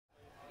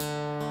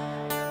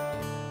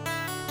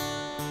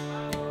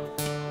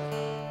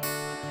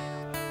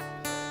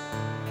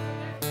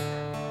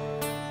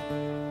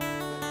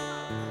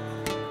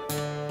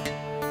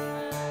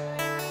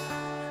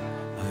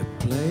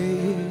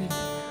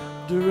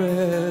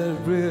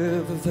Red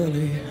River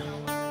Valley.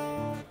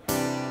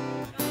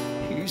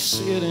 He's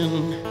sitting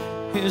in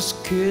his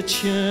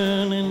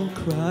kitchen and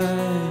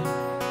crying,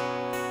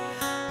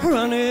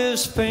 run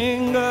his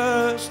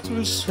fingers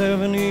through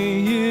 70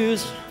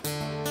 years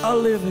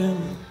of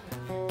living.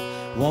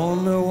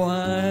 Wonder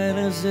wine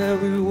is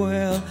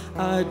everywhere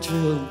I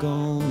just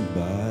gone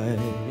by.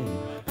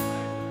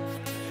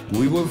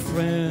 We were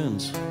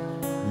friends,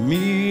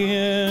 me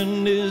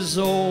and his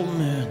old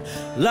man,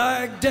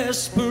 like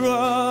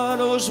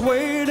desperados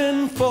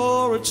waiting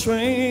for a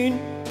train.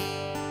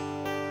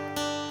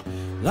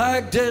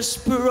 Like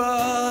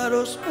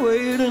desperados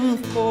waiting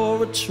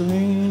for a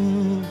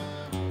train.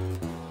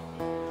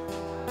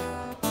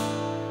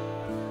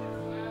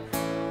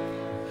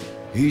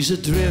 He's a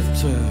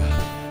drifter,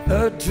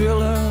 a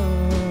driller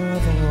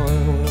of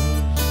oils,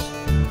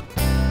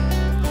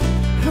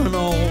 an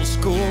old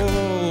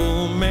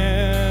school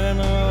man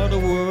of the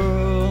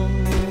world.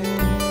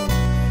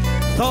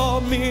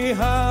 Taught me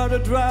how to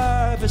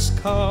drive his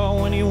car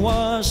when he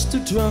was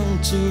too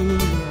drunk to.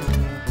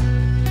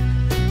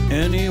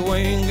 And he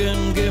ain't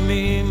gonna give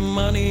me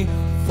money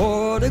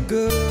for the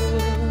girl.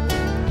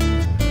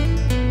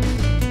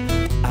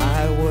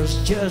 I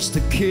was just a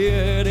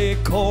kid, they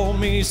called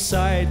me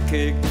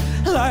sidekick,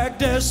 like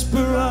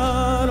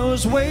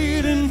desperados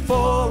waiting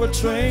for a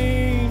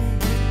train.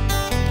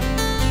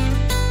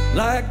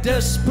 Like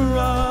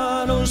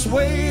desperados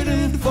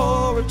waiting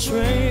for a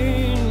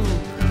train.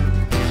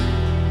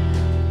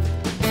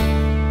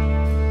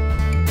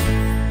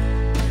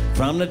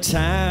 From the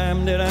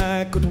time that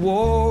I could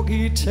walk,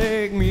 he'd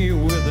take me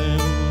with him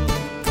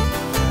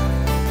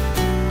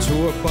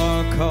to a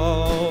bar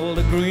called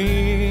the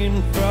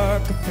Green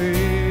Frog Cafe.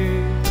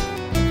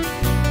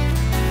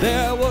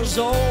 There was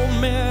old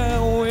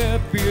men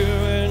with beer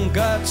and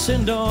guts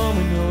and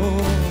domino,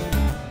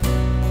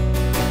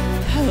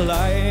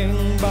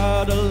 lying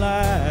by the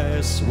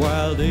lights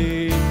while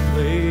they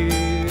played.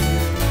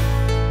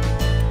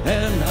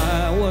 And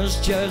I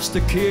was just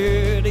a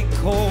kid, he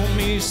called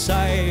me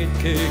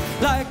sidekick,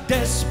 like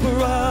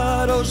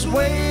desperados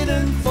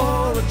waiting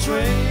for a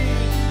train.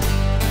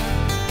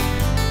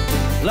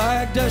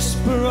 Like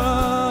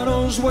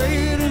desperados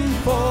waiting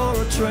for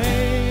a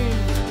train.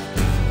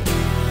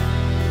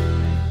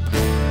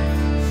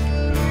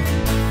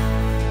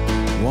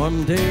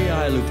 One day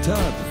I looked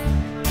up,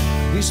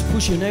 he's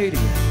pushing 80.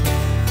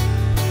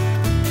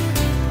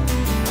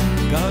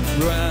 Got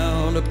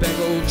round a big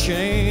old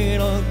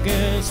chain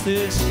against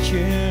his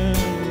chin.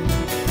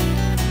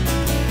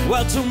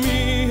 Well, to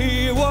me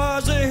he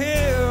was a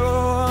hero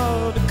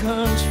of the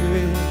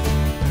country.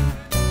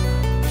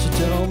 So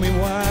tell me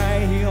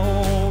why he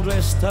all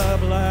dressed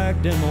up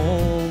like them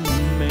old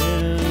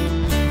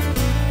men,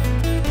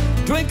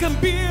 drinking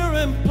beer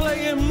and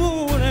playing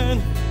moon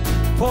and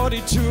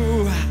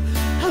 42,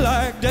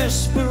 like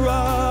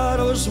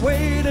desperados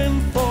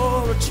waiting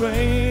for a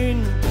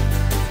train.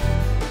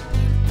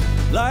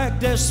 Like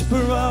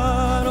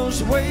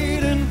desperados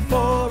waiting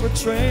for a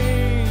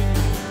train.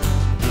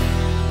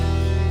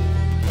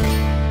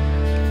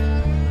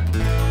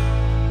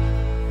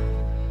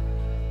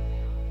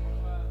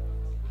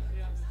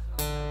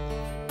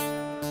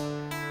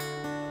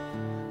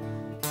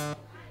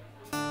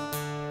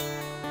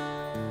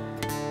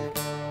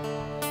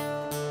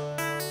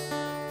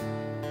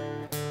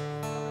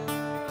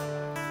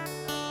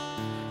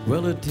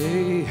 Well, the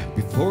day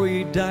before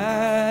he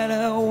died,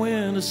 I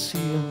went to see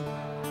him.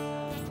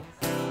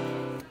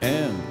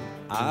 And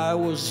I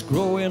was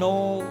growing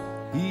old,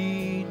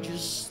 he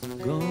just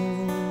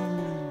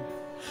gone.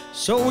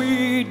 So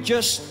we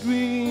just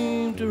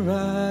dreamed to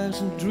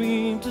rise and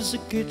dreamed as a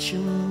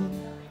kitchen,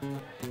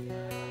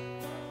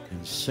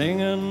 and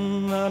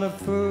singing out of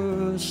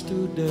first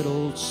to that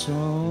old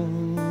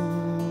song.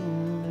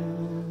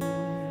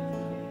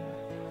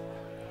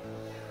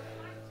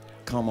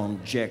 Come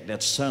on, Jack,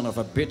 that son of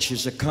a bitch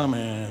is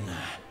a-coming.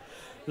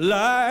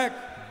 Like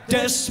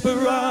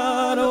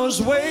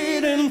desperados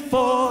waiting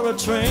for a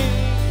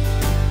train.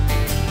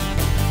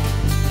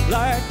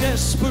 Like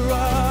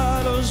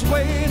desperados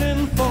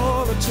waiting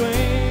for a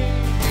train.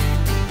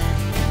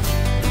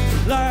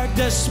 Like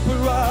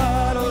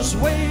desperados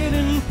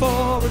waiting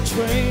for a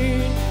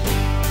train.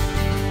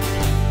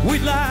 We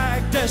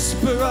like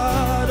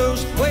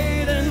desperados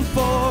waiting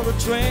for a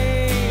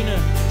train.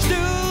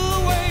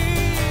 Still waiting.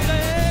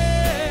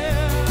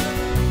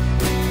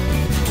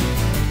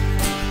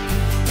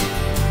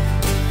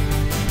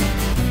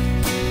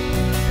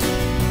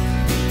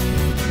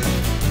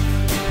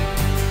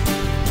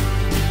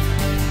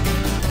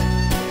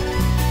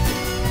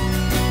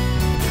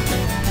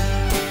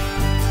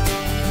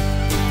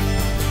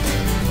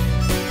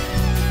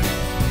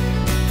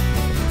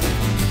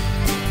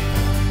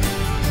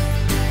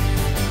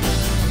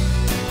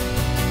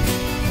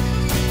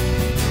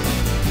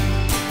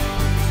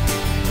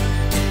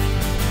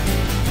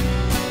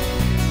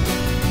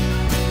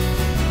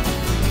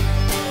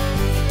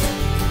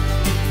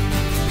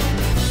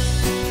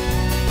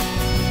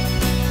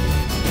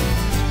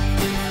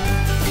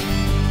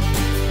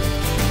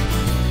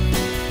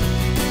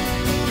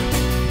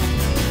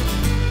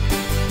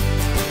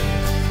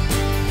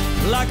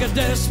 like a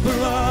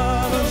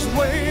desperado's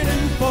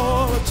waiting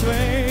for a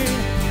train.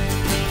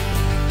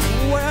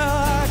 Well,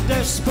 like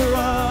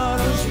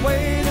desperado's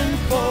waiting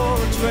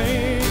for a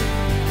train.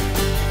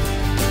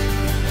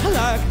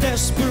 Like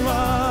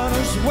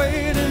desperado's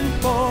waiting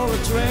for a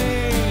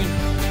train.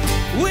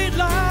 We'd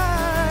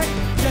like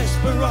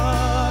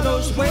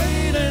desperado's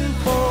waiting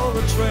for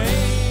a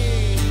train.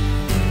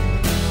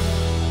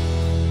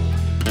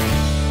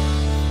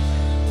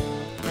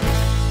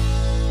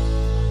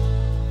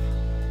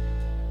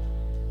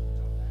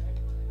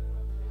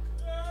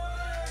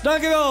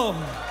 Dankjewel.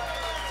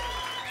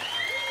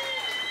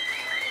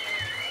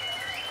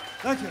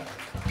 Dank je.